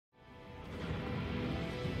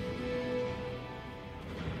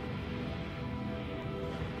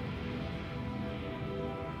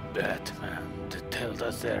Batman, the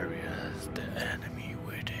Telltale Series, the enemy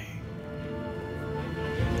waiting.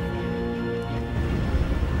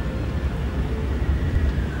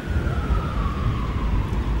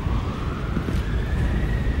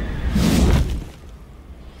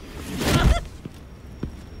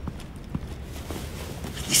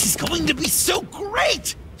 This is going to be so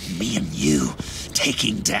great! Me and you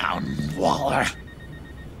taking down Waller.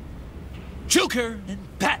 Joker and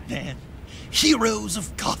Batman, heroes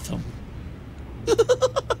of Gotham. We're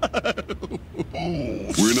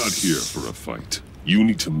not here for a fight. You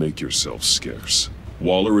need to make yourself scarce.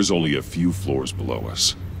 Waller is only a few floors below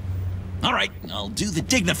us. All right, I'll do the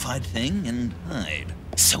dignified thing and hide.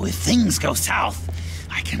 So if things go south,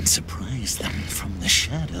 I can surprise them from the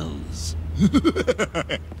shadows.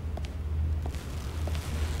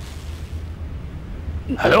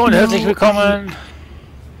 Hallo und herzlich willkommen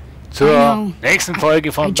zur nächsten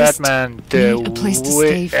Folge von Batman, The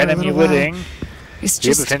Enemy Waiting.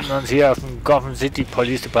 Wir befinden uns hier auf dem Gotham City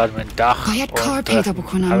Police Department Dach und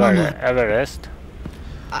Everest.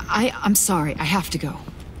 I'm sorry, I have to go.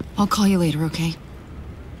 I'll call you later, okay?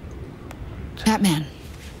 Batman,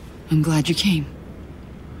 I'm glad you came.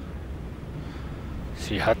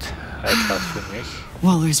 Sie hat etwas für mich.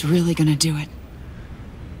 Waller's really gonna do it.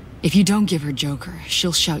 If you don't give her Joker,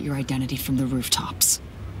 she'll shout your identity from the rooftops.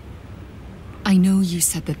 I know you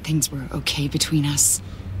said that things were okay between us,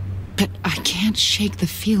 but I can't shake the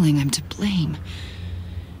feeling I'm to blame.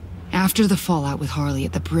 After the fallout with Harley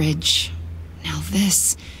at the bridge, now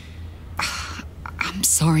this... I'm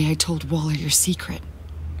sorry I told Waller your secret.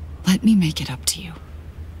 Let me make it up to you.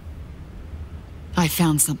 I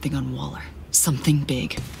found something on Waller. Something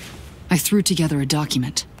big. I threw together a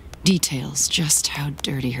document. Details just how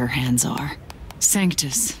dirty her hands are.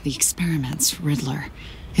 Sanctus, the experiments, Riddler.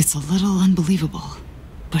 It's a little unbelievable,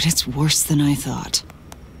 but it's worse than I thought.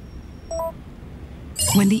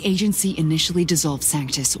 When the agency initially dissolved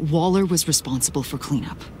Sanctus, Waller was responsible for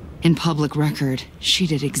cleanup. In public record, she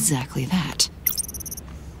did exactly that.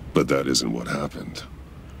 But that isn't what happened.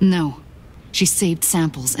 No. She saved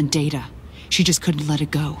samples and data. She just couldn't let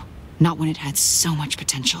it go. Not when it had so much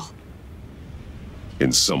potential.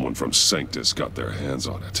 And someone from Sanctus got their hands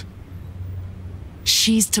on it.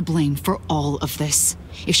 She's to blame for all of this.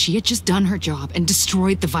 If she had just done her job and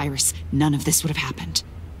destroyed the virus, none of this would have happened.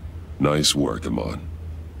 Nice work, Amon.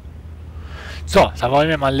 So, da wollen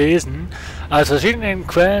wir mal lesen. Aus verschiedenen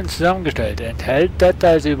Quellen zusammengestellt enthält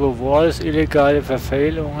Details über Wallers illegale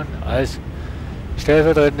Verfehlungen als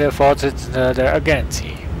stellvertretender Vorsitzender der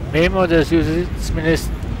Agency. Memo des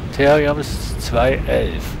Justizministeriums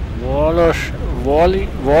 2011. Waller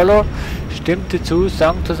stimmte zu,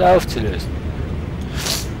 Sanctus aufzulösen.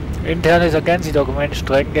 Internes Agency-Dokument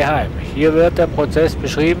streng geheim. Hier wird der Prozess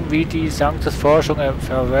beschrieben, wie die Sanctus-Forschung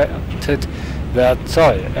verwertet werden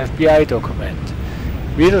soll. FBI-Dokument.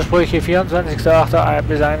 Widersprüche 24.08.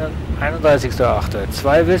 bis 31.08.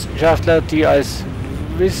 Zwei Wissenschaftler, die als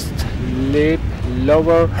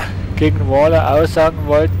Whistleblower gegen Waller aussagen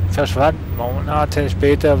wollten, verschwanden. Monate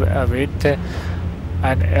später erwähnte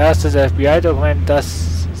ein erstes FBI-Dokument,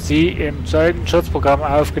 dass sie im Zeugenschutzprogramm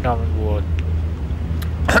aufgenommen wurden.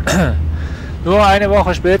 Nur eine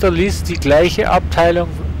Woche später ließ die gleiche Abteilung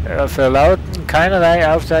verlauten, keinerlei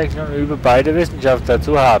Aufzeichnungen über beide Wissenschaftler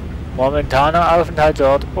zu haben. Momentaner Aufenthalt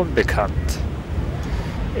dort unbekannt.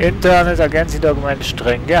 Internes Agency-Dokument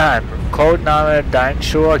streng geheim. Codename Dein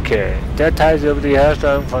Schurke. Details über die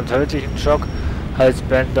Herstellung von tödlichen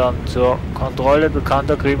Schockhalsbändern zur Kontrolle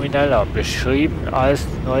bekannter Krimineller. Beschrieben als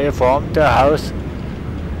neue Form der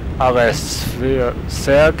Hausarrests für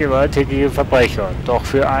sehr gewalttätige Verbrecher, doch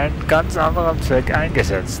für einen ganz anderen Zweck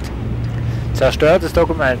eingesetzt. Zerstörtes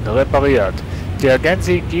Dokument, repariert. Die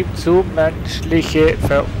Agency gibt zu, menschliche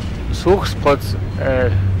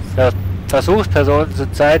Versuchspersonen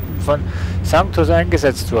zu Zeiten von Sanctus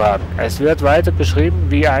eingesetzt zu haben. Es wird weiter beschrieben,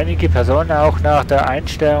 wie einige Personen auch nach der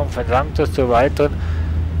Einstellung von Sanctus zur weiteren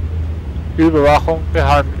Überwachung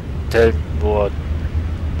behandelt wurden.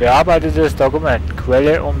 Bearbeitetes Dokument,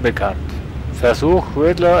 Quelle unbekannt. Versuch,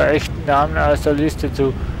 Riddler echten Namen aus der Liste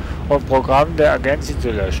und Programm der Agency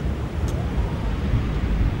zu löschen.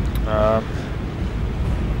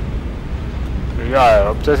 Ja,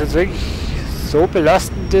 ob das jetzt wirklich so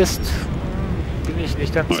belastend ist, bin ich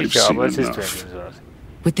nicht ganz sicher, aber es ist irgendwie so.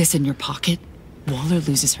 With this in your pocket, Waller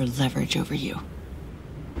loses her leverage over you.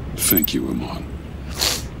 Thank you, Amon.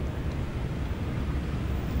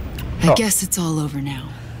 I guess it's all over now.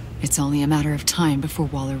 It's only a matter of time before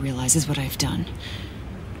Waller realizes what I've done.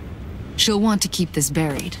 She'll want to keep this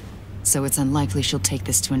buried, so it's unlikely she'll take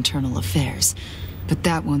this to internal affairs. But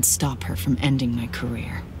that won't stop her from ending my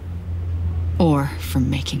career. or from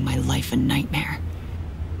making my life a nightmare.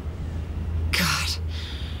 God,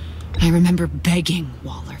 I remember begging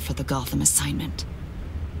Waller for the Gotham assignment.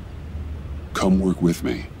 Come work with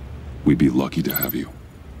me. We'd be lucky to have you.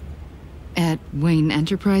 At Wayne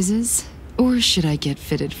Enterprises? Or should I get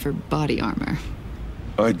fitted for body armor?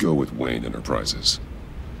 I'd go with Wayne Enterprises.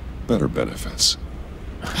 Better benefits.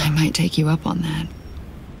 I might take you up on that.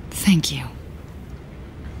 Thank you.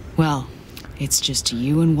 Well, it's just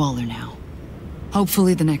you and Waller now.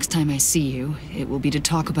 Hopefully the next time I see you, it will be to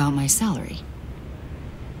talk about my salary.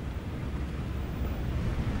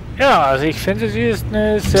 Ja, also ich finde, sie ist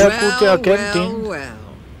eine sehr gute Agentin. Well.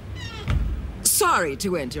 Sorry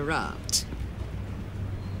to interrupt.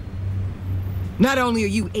 Not only are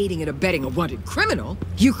you aiding and abetting a wanted criminal,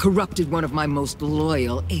 you corrupted one of my most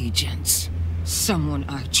loyal agents. Someone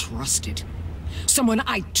I trusted. Someone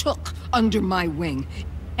I took under my wing.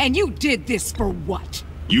 And you did this for what?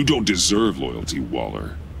 You don't deserve loyalty,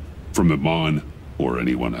 Waller. From Iman or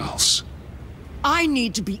anyone else. I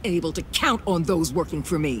need to be able to count on those working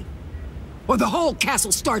for me, or the whole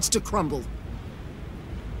castle starts to crumble.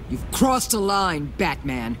 You've crossed a line,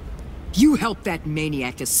 Batman. You helped that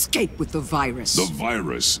maniac escape with the virus. The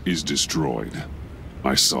virus is destroyed.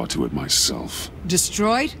 I saw to it myself.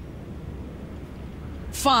 Destroyed?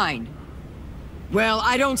 Fine. Well,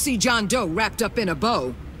 I don't see John Doe wrapped up in a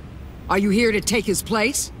bow. Are you here to take his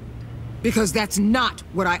place? Because that's not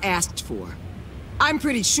what I asked for. I'm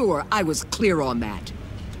pretty sure I was clear on that.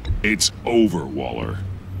 It's over, Waller.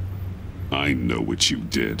 I know what you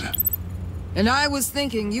did. And I was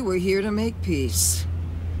thinking you were here to make peace.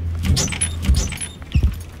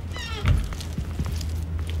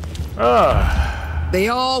 They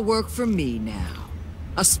all work for me now.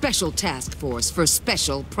 A special task force for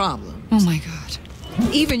special problems. Oh my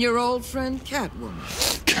God. Even your old friend Catwoman.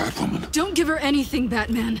 Catwoman? Don't give her anything,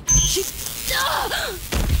 Batman. She...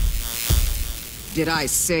 Did I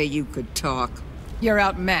say you could talk? You're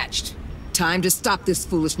outmatched. Time to stop this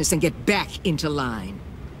foolishness and get back into line.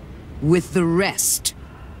 With the rest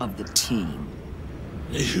of the team.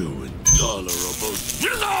 You intolerable...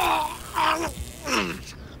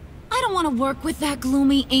 I don't want to work with that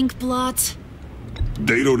gloomy ink blot.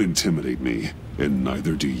 They don't intimidate me, and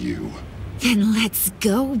neither do you. Then let's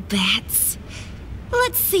go, Bats.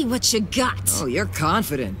 Let's see what you got. Oh, you're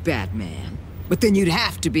confident, Batman. But then you'd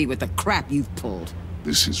have to be with the crap you've pulled.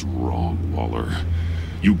 This is wrong, Waller.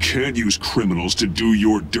 You can't use criminals to do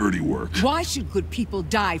your dirty work. Why should good people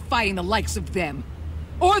die fighting the likes of them?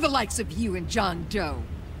 Or the likes of you and John Doe?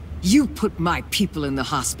 You put my people in the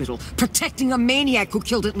hospital, protecting a maniac who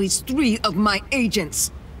killed at least 3 of my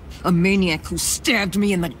agents. A maniac who stabbed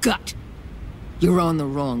me in the gut. You're on the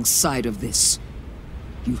wrong side of this.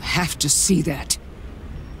 You have to see that.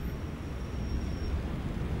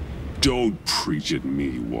 Don't preach at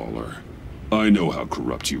me, Waller. I know how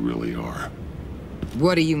corrupt you really are.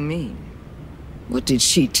 What do you mean? What did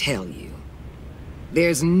she tell you?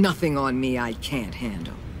 There's nothing on me I can't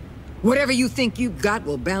handle. Whatever you think you got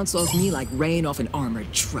will bounce off me like rain off an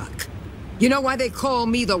armored truck. You know why they call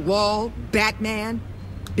me the Wall, Batman?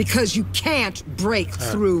 Because you can't break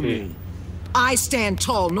through me. I stand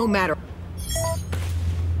tall no matter...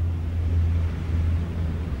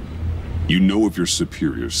 You know if your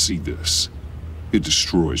superiors see this, it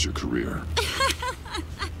destroys your career.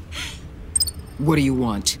 What do you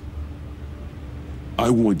want? I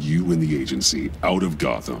want you and the agency out of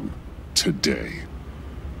Gotham today.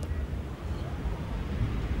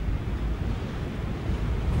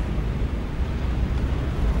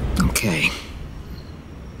 Okay.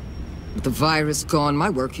 With the virus gone, my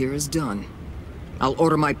work here is done. I'll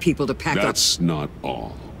order my people to pack up... That's not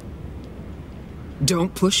all.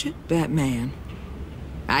 Don't push it, Batman.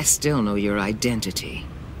 I still know your identity.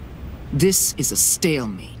 This is a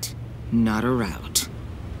stalemate, not a rout.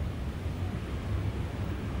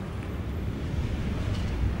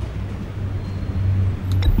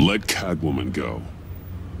 Let Catwoman go.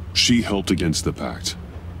 She helped against the Pact.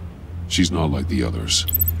 She's not like the others.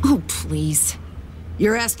 Oh, please.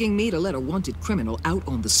 You're asking me to let a wanted criminal out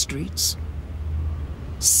on the streets?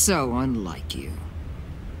 So unlike you.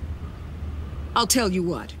 I'll tell you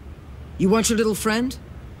what. You want your little friend?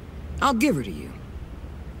 I'll give her to you.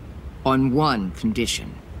 On one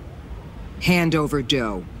condition. Hand over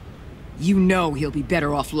Doe. You know he'll be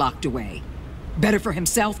better off locked away. Better for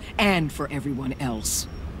himself and for everyone else.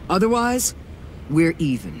 Otherwise, we're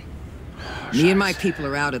even. Me and my people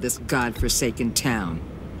are out of this godforsaken town.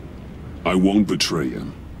 I won't betray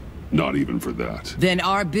him. Not even for that. Then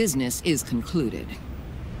our business is concluded.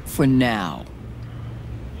 For now.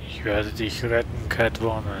 Ich werde dich retten,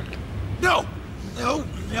 Catwoman. No! No,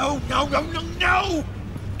 no, no, no, no, no!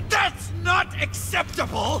 That's not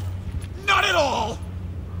acceptable! Not at all!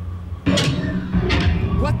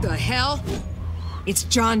 What the hell? It's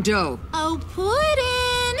John Doe. Oh,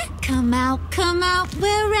 Puddin'! Come out,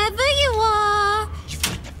 wherever you are! You've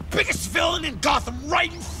got the biggest villain in Gotham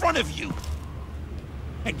right in front of you!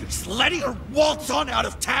 And you're just letting her waltz on out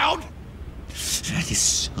of town? That is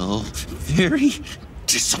so very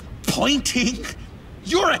disappointing.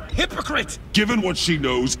 You're a hypocrite! Given what she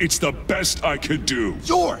knows, it's the best I could do.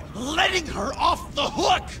 You're letting her off the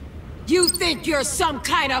hook! You think you're some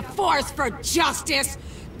kind of force for justice,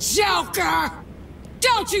 Joker?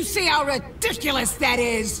 Don't you see how ridiculous that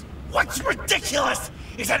is? What's ridiculous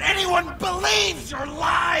is that anyone believes your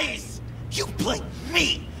lies! You blame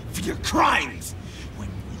me for your crimes, when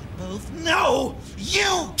we both know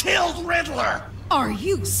you killed Riddler! Are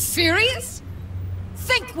you serious?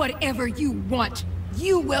 Think whatever you want.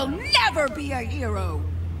 You will never be a hero!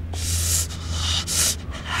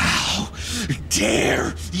 How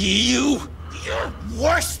dare you? You're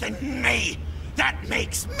worse than me! That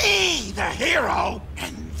makes me the hero!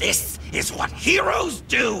 And this is what heroes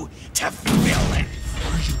do to villains!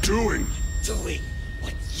 What are you doing? Doing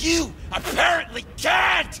what you apparently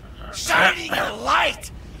can't! Shining a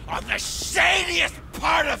light on the shadiest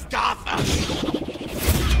part of Gotham!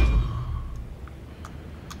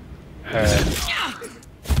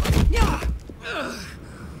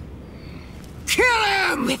 Kill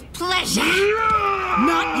him! With pleasure!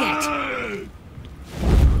 Not yet!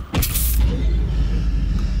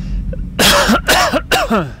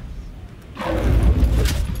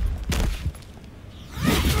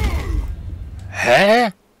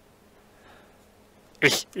 Hä?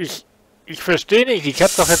 Ich verstehe nicht. Ich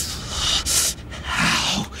hab doch jetzt...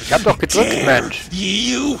 Ich hab doch gedrückt, Mensch.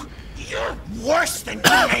 You're worse than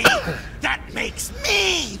me! That makes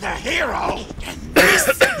me the hero! And this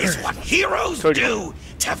is what heroes do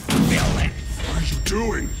to villains! What are you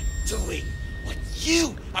doing? Doing what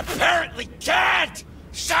you apparently can't!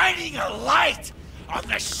 Shining a light on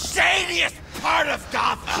the shadiest part of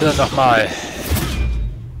Gotham! So, nochmal.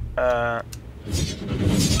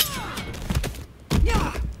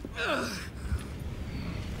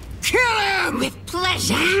 Kill him! With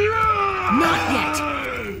pleasure! Not yet!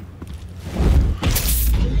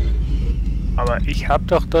 Aber ich hab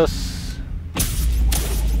doch das...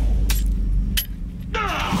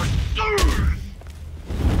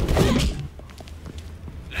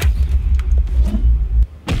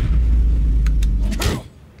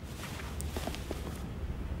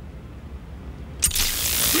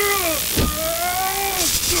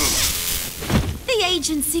 The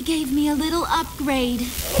agency gave me a little upgrade.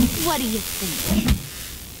 What do you think?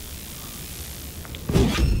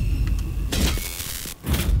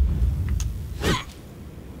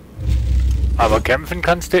 Aber kämpfen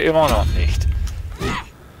kannst du immer noch nicht.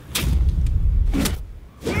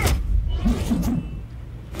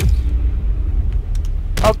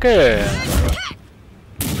 Okay.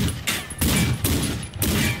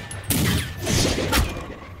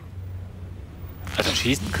 Also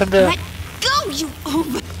schießen könnte... Let go, you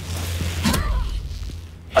over...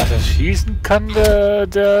 Also schießen kann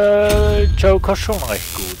der Joker schon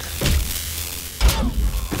recht gut.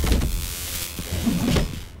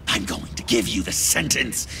 I'm going to give you the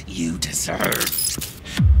sentence you deserve.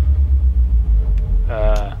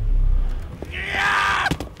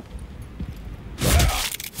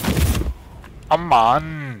 Oh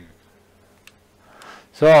Mann.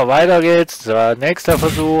 So, weiter geht's. So, nächster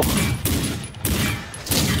Versuch.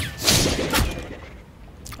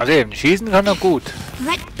 Also eben, schießen kann er gut.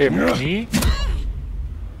 Eben Knie.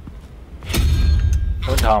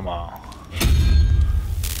 Und Hammer.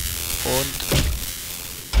 Und...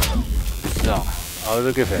 So,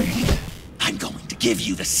 also Gefecht. I'm going to give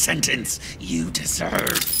you the sentence you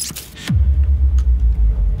deserve.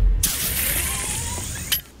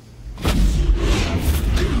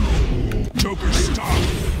 Joker, stop!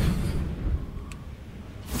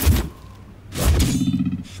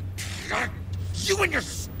 You and your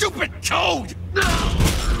stupid code!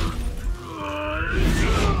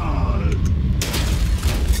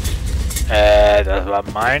 Das war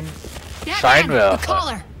mein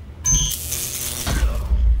Scheinwerfer.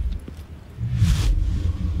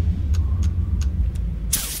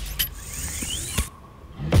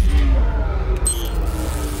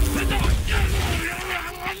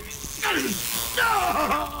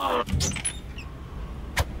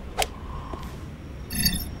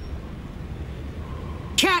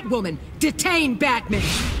 Catwoman, detain Batman!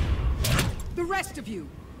 The rest of you,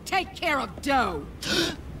 take care of Doe!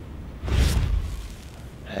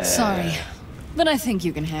 Sorry, but I think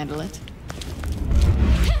you can handle it.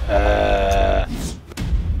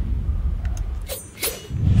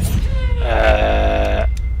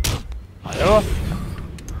 Hallo?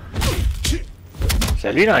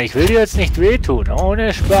 Selina, ich will dir jetzt nicht wehtun,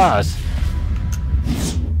 ohne Spaß.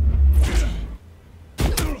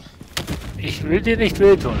 Ich will dir nicht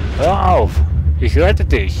wehtun, hör auf. Ich rette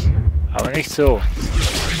dich, aber nicht so.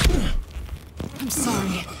 I'm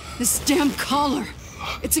sorry. This damn collar.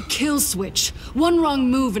 It's a kill switch. One wrong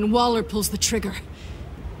move and Waller pulls the trigger.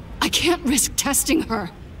 I can't risk testing her.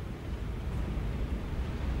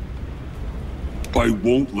 I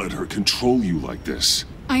won't let her control you like this.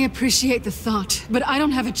 I appreciate the thought, but I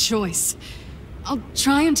don't have a choice. I'll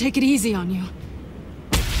try and take it easy on you.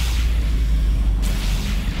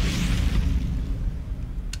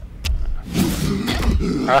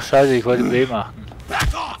 Ach scheiße, ich wollte weh machen.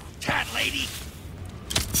 Back off, cat lady!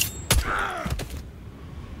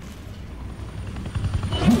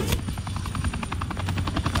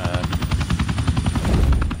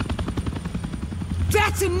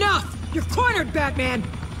 That's enough! You're cornered, Batman!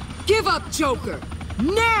 Give up, Joker!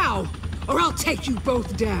 Now! Or I'll take you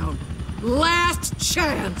both down. Last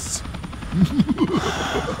chance!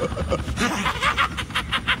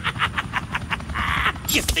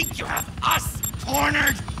 You think you have us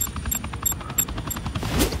cornered?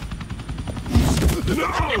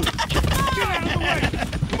 No! Get out of the way!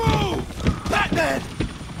 Move! Batman!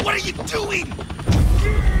 What are you doing?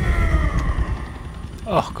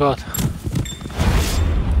 Ach Gott.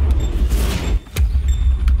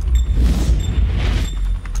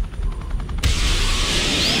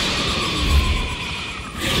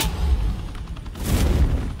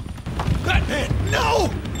 Batman, no!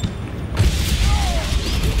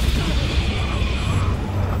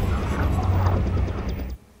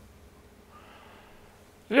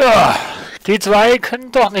 Ja, die zwei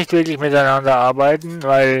können doch nicht wirklich miteinander arbeiten,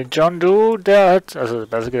 weil John Doe, der hat, also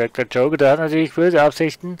besser gesagt der Joker, der hat natürlich böse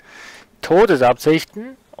Absichten,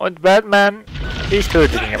 Todesabsichten und Batman, ich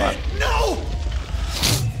töte niemanden. No!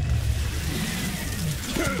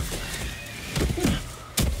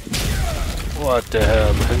 What the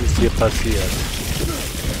hell, was ist hier passiert?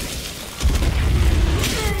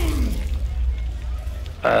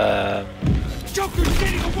 Joker's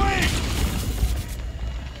getting away!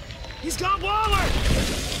 He's got Waller!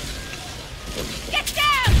 Get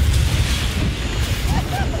down!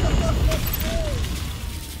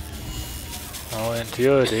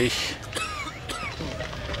 Orientiere dich.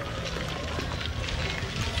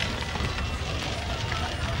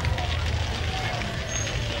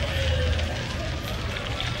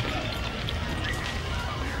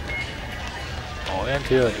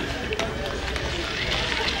 Orientiere dich.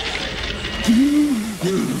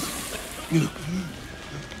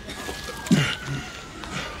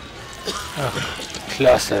 Ach,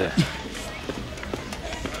 klasse.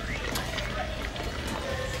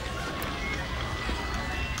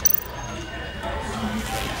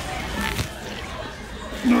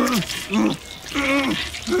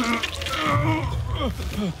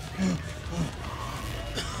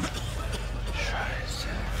 Scheiße.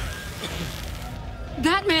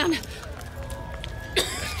 Batman!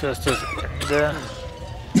 Ist das das Ende?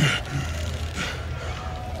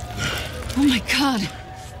 Oh my god.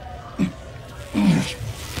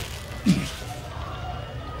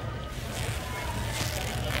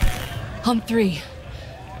 On 3.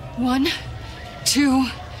 1,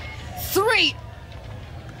 2, 3!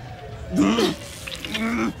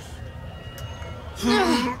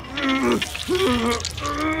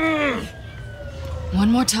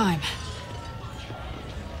 One more time.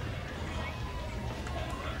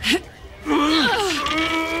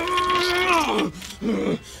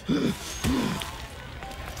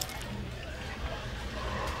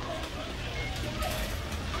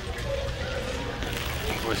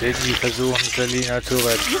 Ich muss irgendwie versuchen, Selina zu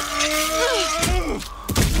retten.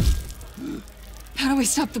 How do we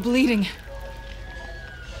stop the bleeding?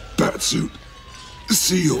 Batsuit.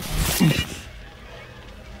 Seal.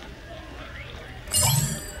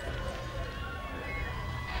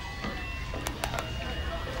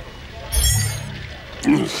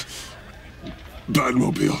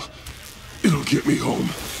 Batmobile. It'll get me home.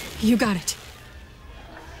 You got it.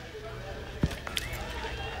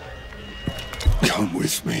 Come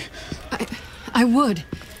with me. I would.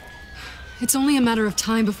 It's only a matter of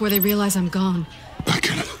time before they realize I'm gone. I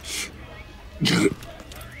can get it.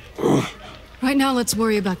 Right now, let's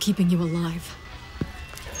worry about keeping you alive.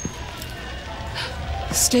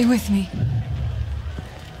 Stay with me.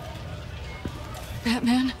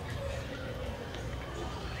 Batman?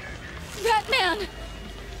 Batman!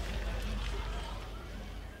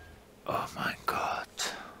 Oh mein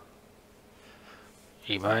Gott.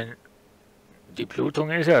 Ich meine, die Blutung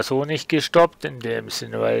ist ja so nicht gestoppt in dem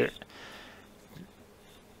Sinne, weil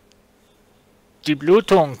die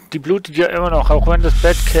blutet ja immer noch, auch wenn das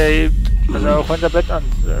Batcave, also auch wenn der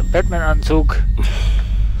Batman-Anzug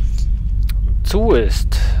zu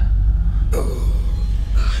ist.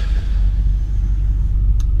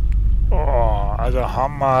 Oh, also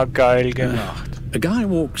hammergeil gemacht. A guy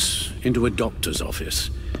walks into a doctor's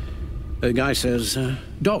office. The guy says,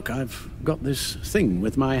 Doc, I've got this thing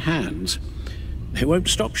with my hands. It won't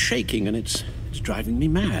stop shaking and it's driving me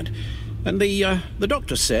mad. And the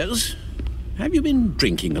doctor says, have you been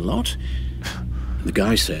drinking a lot? The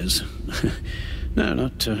guy says, no,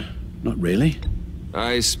 not really.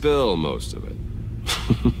 I spill most of it.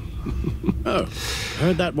 Oh,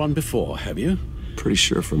 heard that one before, have you? Pretty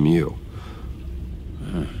sure from you.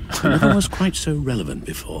 Never was quite so relevant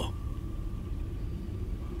before.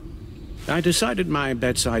 I decided my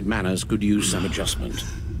bedside manners could use some adjustment.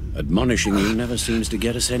 Admonishing you never seems to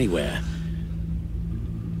get us anywhere.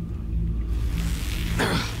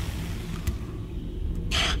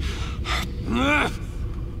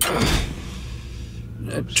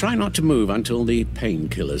 Try not to move until the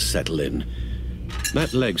painkillers settle in.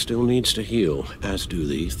 That leg still needs to heal, as do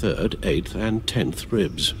the 3rd, 8th, and 10th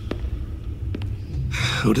ribs.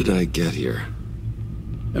 How did I get here?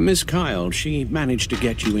 Miss Kyle, she managed to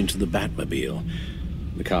get you into the Batmobile.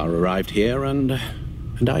 The car arrived here, and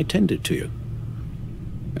I tended to you.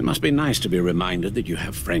 It must be nice to be reminded that you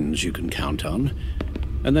have friends you can count on.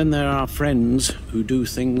 And then there are friends who do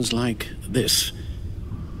things like this.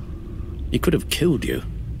 He could have killed you.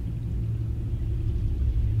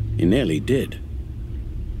 He nearly did.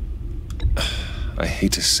 I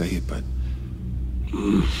hate to say it, but...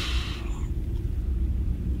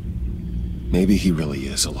 maybe he really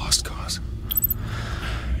is a lost cause.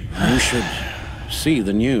 You should see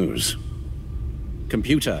the news.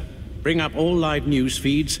 Computer, bring up all live news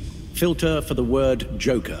feeds. Filter for the word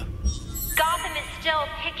Joker. Gotham is still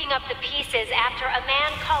picking up the pieces after a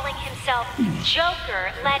man calling himself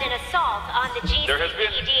Joker led an assault on the GCPD. There has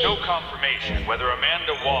been no confirmation whether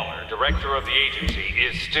Amanda Waller, director of the agency,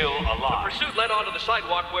 is still alive. The pursuit led onto the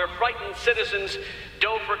sidewalk where frightened citizens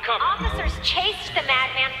dove for cover. Officers chased the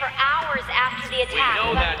madman for hours after the attack, We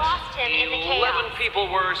know but that lost him in the chaos. 11 people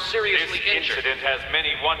were seriously This injured. incident has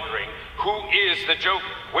many wondering, who is the Joker?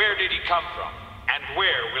 Where did he come from? And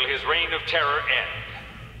where will his reign of terror end?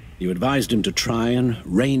 You advised him to try and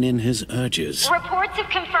rein in his urges. Reports have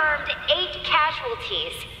confirmed 8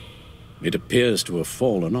 casualties. It appears to have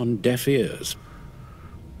fallen on deaf ears.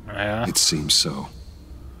 Ja. It seems so.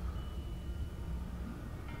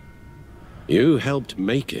 You helped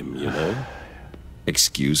make him, you know.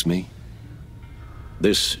 Excuse me?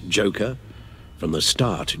 This Joker, from the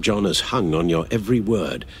start, John has hung on your every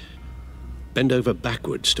word. Bend over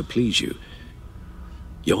backwards to please you.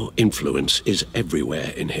 Your influence is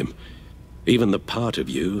everywhere in him, even the part of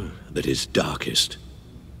you that is darkest.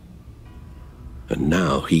 And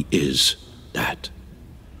now he is that.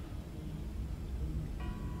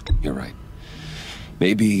 You're right.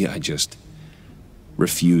 Maybe I just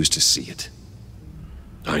refuse to see it.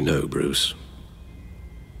 I know, Bruce.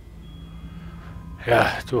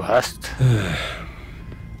 Ja, du hast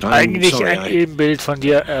I'm eigentlich sorry, ein Ebenbild von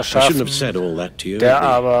dir I shouldn't have said erschaffen, all that to you. der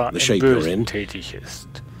aber the im shape you're Bösen in. tätig ist.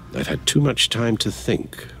 I've had too much time to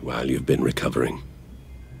think while you've been recovering.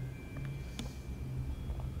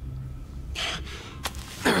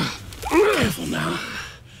 Careful now.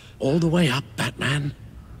 All the way up, Batman.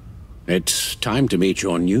 It's time to meet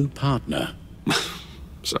your new partner.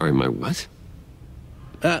 Sorry, my what?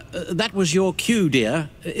 That was your cue, dear.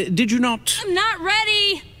 Did you not? I'm not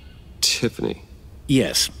ready! Tiffany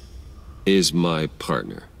Yes. is my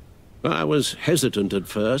partner. I was hesitant at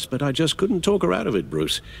first, but I just couldn't talk her out of it,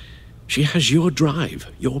 Bruce. She has your drive,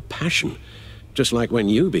 your passion, just like when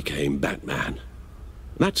you became Batman.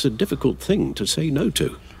 That's a difficult thing to say no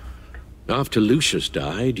to. After Lucius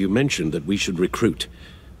died, you mentioned that we should recruit.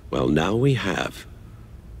 Well, now we have.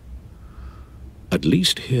 At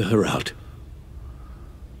least hear her out.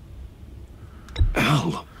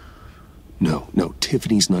 Al! No,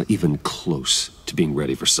 Tiffany's not even close to being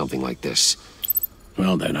ready for something like this.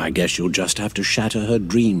 Well, then, I guess you'll just have to shatter her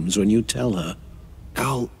dreams when you tell her.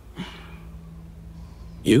 Al...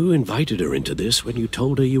 You invited her into this when you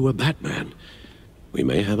told her you were Batman. We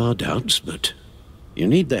may have our doubts, but you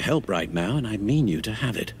need the help right now, and I mean you to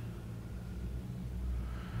have it.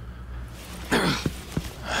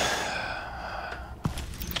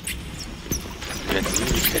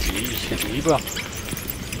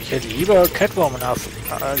 Ich hätte lieber Catwoman als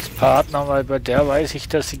Partner, weil bei der weiß ich,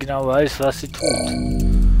 dass sie genau weiß, was sie tut.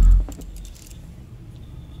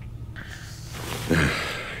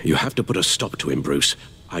 You have to put a stop to him, Bruce.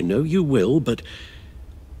 I know you will, but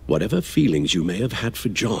whatever feelings you may have had for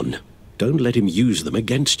John, don't let him use them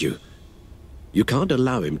against you. You can't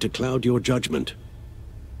allow him to cloud your judgment.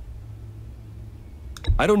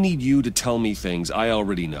 I don't need you to tell me things I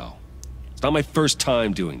already know. It's not my first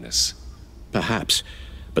time doing this. Perhaps,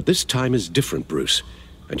 but this time is different, Bruce.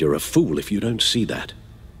 And you're a fool if you don't see that.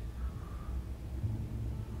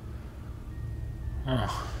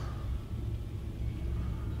 Oh.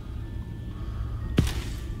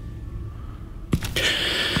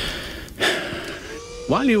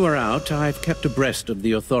 While you were out, I've kept abreast of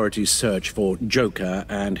the authorities' search for Joker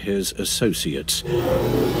and his associates.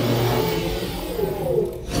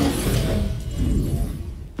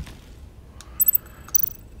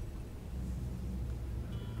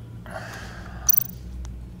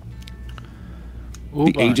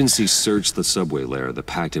 The agency searched the subway lair the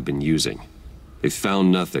Pact had been using. They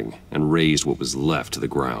found nothing and razed what was left to the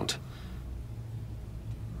ground.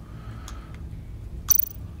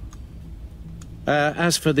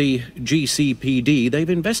 As for the GCPD, they've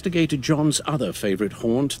investigated John's other favorite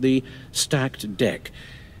haunt, the stacked deck.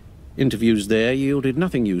 Interviews there yielded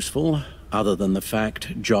nothing useful, other than the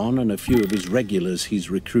fact John and a few of his regulars he's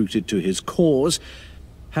recruited to his cause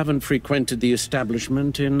haven't frequented the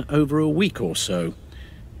establishment in over a week or so.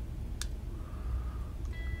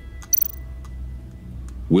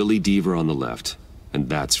 Willie Deaver on the left, and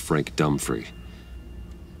that's Frank Dumfrey.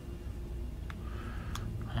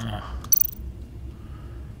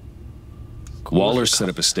 Waller set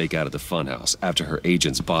up a stakeout at the funhouse after her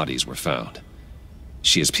agents' bodies were found.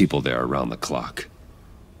 She has people there around the clock.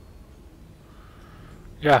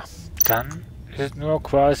 Ja, dann ist nur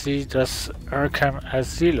quasi das Arkham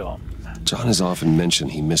Asylum. John has often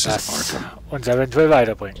mentioned he misses Arkham. Uns eventuell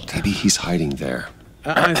weiterbringt. Maybe he's hiding there.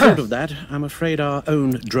 I thought of that. I'm afraid our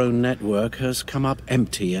own drone network has come up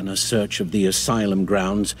empty in a search of the asylum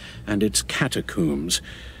grounds and its catacombs.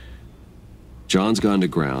 John's gone to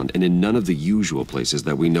ground and in none of the usual places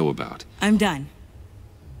that we know about. I'm done.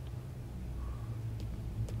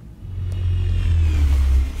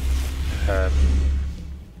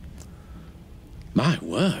 My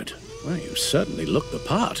word. Well, you certainly look the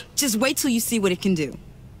part. Just wait till you see what it can do.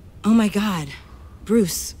 Oh my God.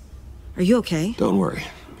 Bruce, are you okay? Don't worry.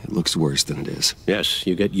 It looks worse than it is. Yes,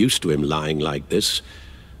 you get used to him lying like this,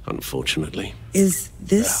 unfortunately. Is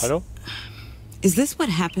this... Hello? Is this what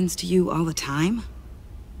happens to you all the time?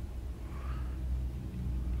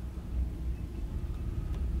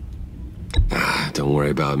 Don't worry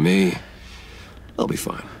about me. I'll be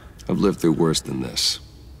fine. I've lived through worse than this.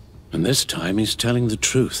 And this time he's telling the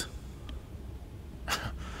truth.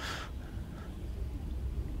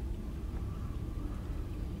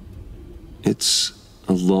 It's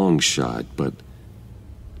a long shot, but...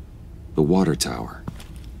 the water tower,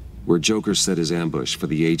 where Joker set his ambush for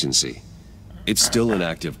the agency. It's still an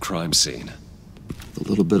active crime scene. With a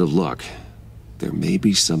little bit of luck, there may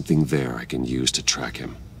be something there I can use to track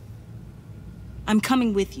him. I'm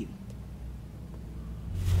coming with you.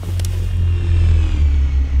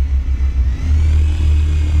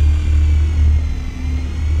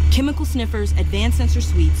 Chemical sniffers, advanced sensor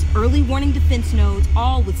suites, early warning defense nodes,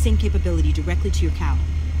 all with sync capability directly to your cowl.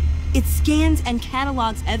 It scans and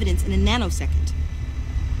catalogs evidence in a nanosecond.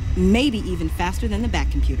 Maybe even faster than the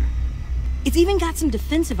back computer. It's even got some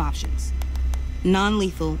defensive options.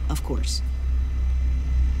 Non-lethal, of course.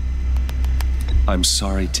 I'm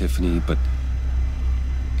sorry, Tiffany, but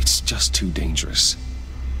it's just too dangerous.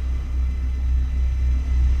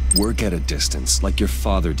 Work at a distance, like your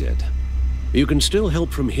father did. You can still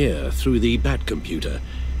help from here through the Bat computer.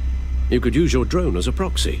 You could use your drone as a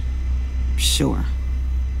proxy. Sure.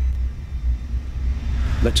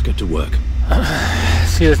 Let's get to work.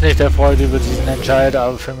 Sie ist nicht erfreut über diesen Entscheid,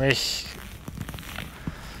 aber für mich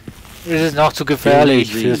ist es noch zu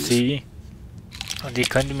gefährlich für sie. Und ich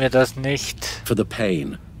könnte mir das nicht... For the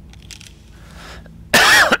pain.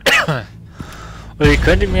 Und ich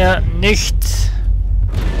könnte mir nicht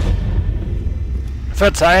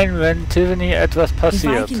verzeihen, wenn Tiffany etwas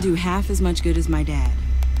passiert. If I can do half as much good as my dad,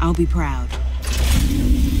 I'll be proud.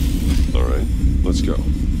 All right, let's go.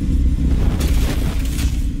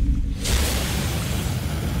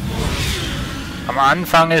 Am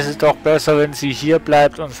Anfang ist es doch besser, wenn sie hier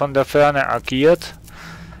bleibt und von der Ferne agiert,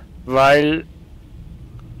 weil,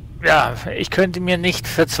 ja, ich könnte mir nicht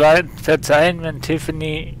verzeihen, wenn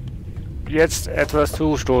Tiffany jetzt etwas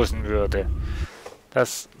zustoßen würde.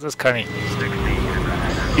 Das kann ich nicht.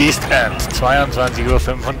 East End,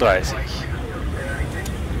 22:35 Uhr.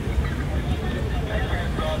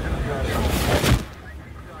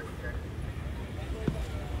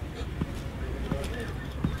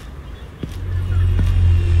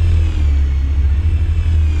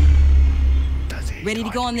 Ready to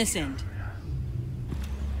go on this end.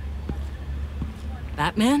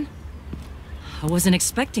 Batman? I wasn't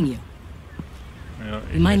expecting you.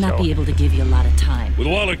 We might not be able to give you a lot of time. With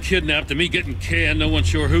Waller kidnapped and me getting canned, no one's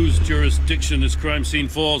sure whose jurisdiction this crime scene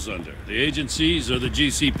falls under. The agencies or the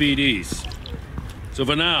GCPD's. So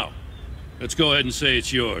for now, let's go ahead and say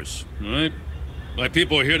it's yours, all right? My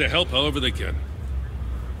people are here to help however they can.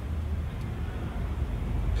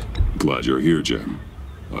 Glad you're here, Jim.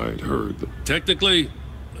 I'd heard that... Technically,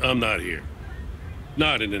 I'm not here.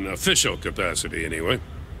 Not in an official capacity, anyway.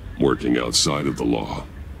 Working outside of the law.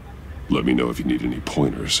 Let me know if you need any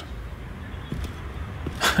pointers.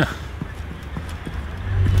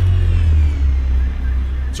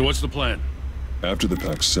 So what's the plan? After the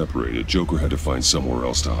pack separated, Joker had to find somewhere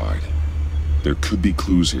else to hide. There could be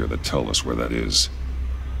clues here that tell us where that is.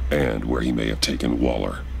 And where he may have taken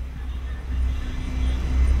Waller.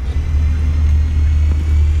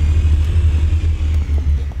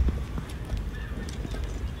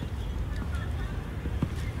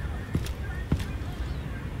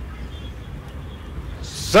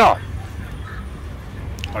 So.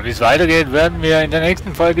 Und wie es weitergeht, werden wir in der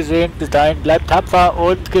nächsten Folge sehen. Bis dahin bleibt tapfer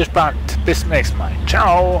und gespannt. Bis zum nächsten Mal.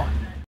 Ciao.